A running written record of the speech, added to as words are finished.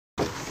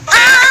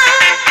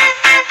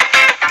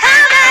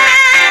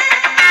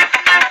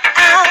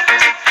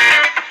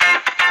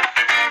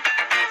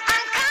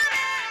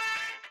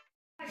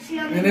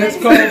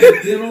called the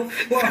dental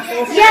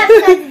floss? Yeah,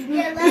 because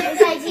your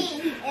legs are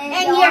teeth.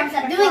 And you're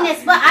doing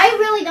this, but I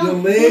really don't. Your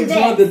legs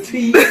are the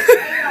teeth.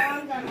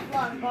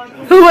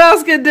 Who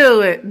else can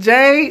do it?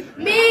 Jade?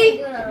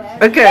 Me.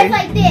 Okay. It's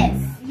like this.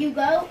 You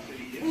go.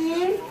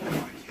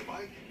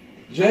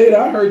 Jade,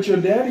 I heard your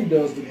daddy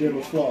does the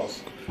dental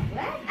floss.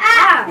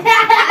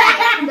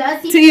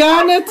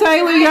 Tiana,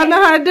 Taylor, y'all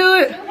know how to do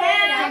it?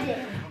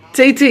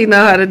 TT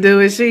know how to do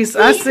it.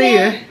 I see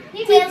her.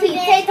 TT, you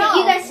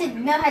guys should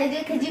know how to do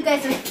it because you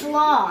guys are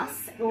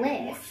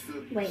flossless.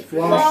 Wait,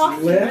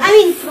 Flossless? I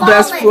mean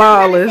flawless. That's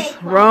flawless.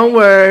 Wrong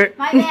word.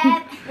 My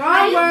bad.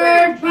 Wrong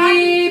word,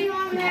 beep.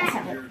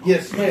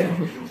 Yes,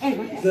 ma'am.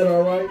 Is that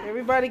all right?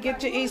 Everybody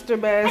get your Easter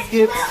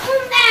baskets.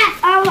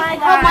 Oh my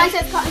god. Oh, mine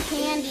says cotton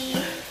candy.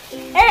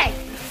 Hey,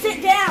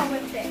 sit down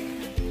with it.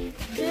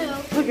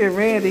 Look at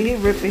Randy. He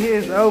ripping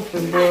his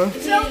open, bro.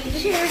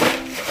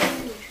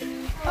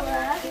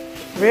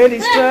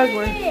 Randy's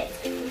struggling.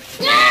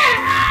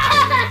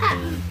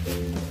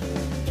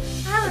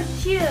 That was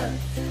cute.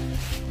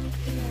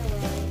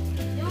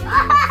 Oh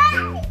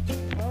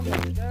my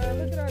God,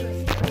 look at all this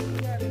stuff you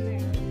got in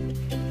there.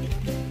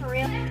 For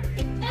real?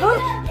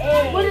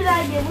 What did I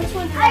get? Which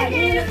one did I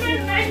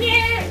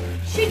get?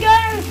 She got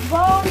her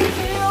bone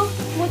too.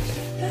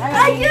 A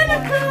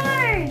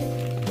unicorn!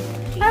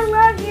 I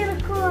love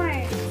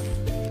unicorns.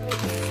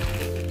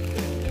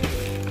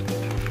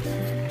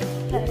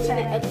 A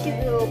cute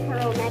little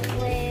pearl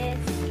necklace.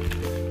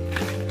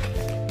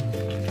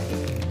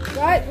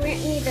 God grant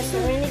me the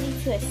serenity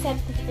to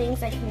accept the things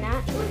I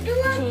cannot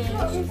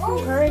change,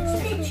 courage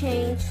to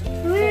change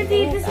the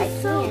things I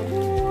can,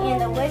 and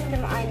the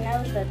wisdom I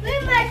know the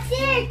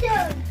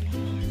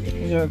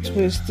You gotta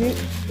twist it.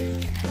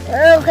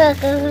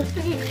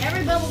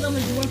 Every bubble gum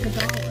is worth $1.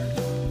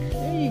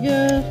 There you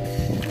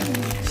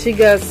go. She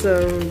got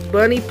some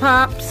bunny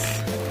pops.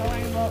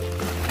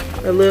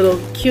 A little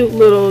cute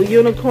little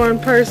unicorn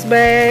purse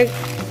bag.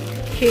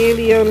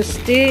 Candy on a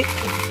stick.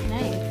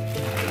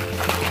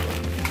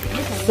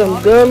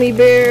 Some gummy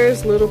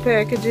bears, little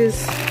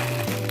packages.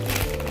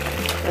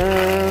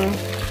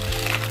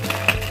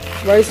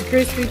 Rice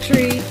Krispie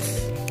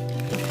treats.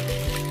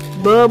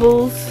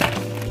 Bubbles.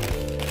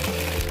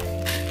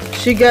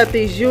 She got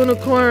these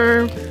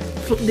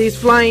these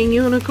flying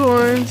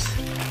unicorns.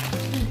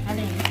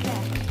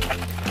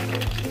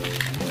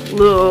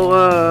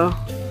 Little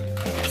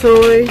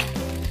toy.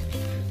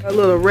 A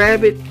little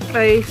rabbit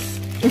face.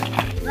 She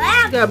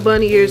got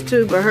bunny ears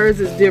too, but hers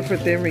is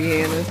different than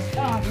Rihanna's.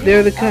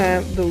 They're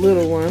the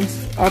little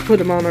ones. I'll put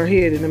them on her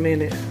head in a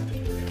minute.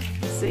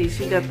 See,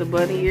 she got the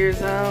bunny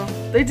ears on.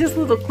 They just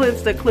little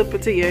clips that clip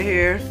it to your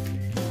hair.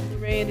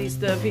 Randy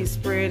stuff, he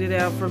spread it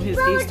out from his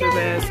Easter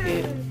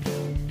basket.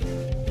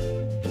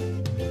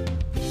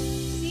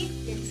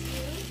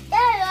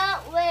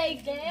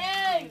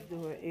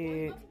 Doing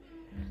egg.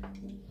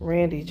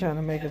 Randy trying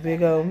to make a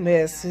big old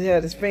mess. He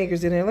had his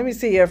fingers in there. Let me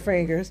see your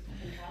fingers.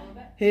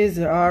 His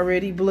are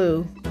already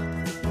blue.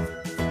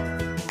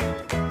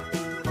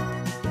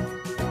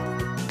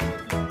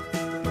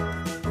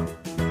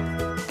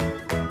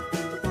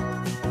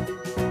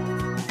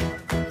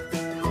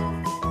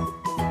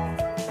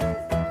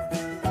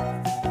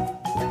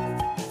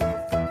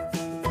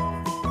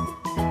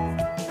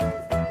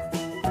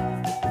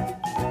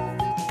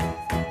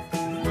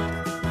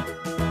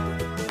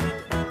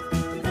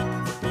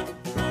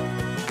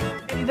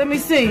 Let me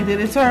see. Did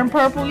it turn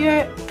purple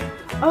yet?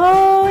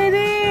 Oh, it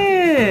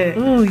is.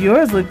 Ooh,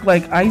 yours look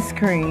like ice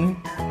cream.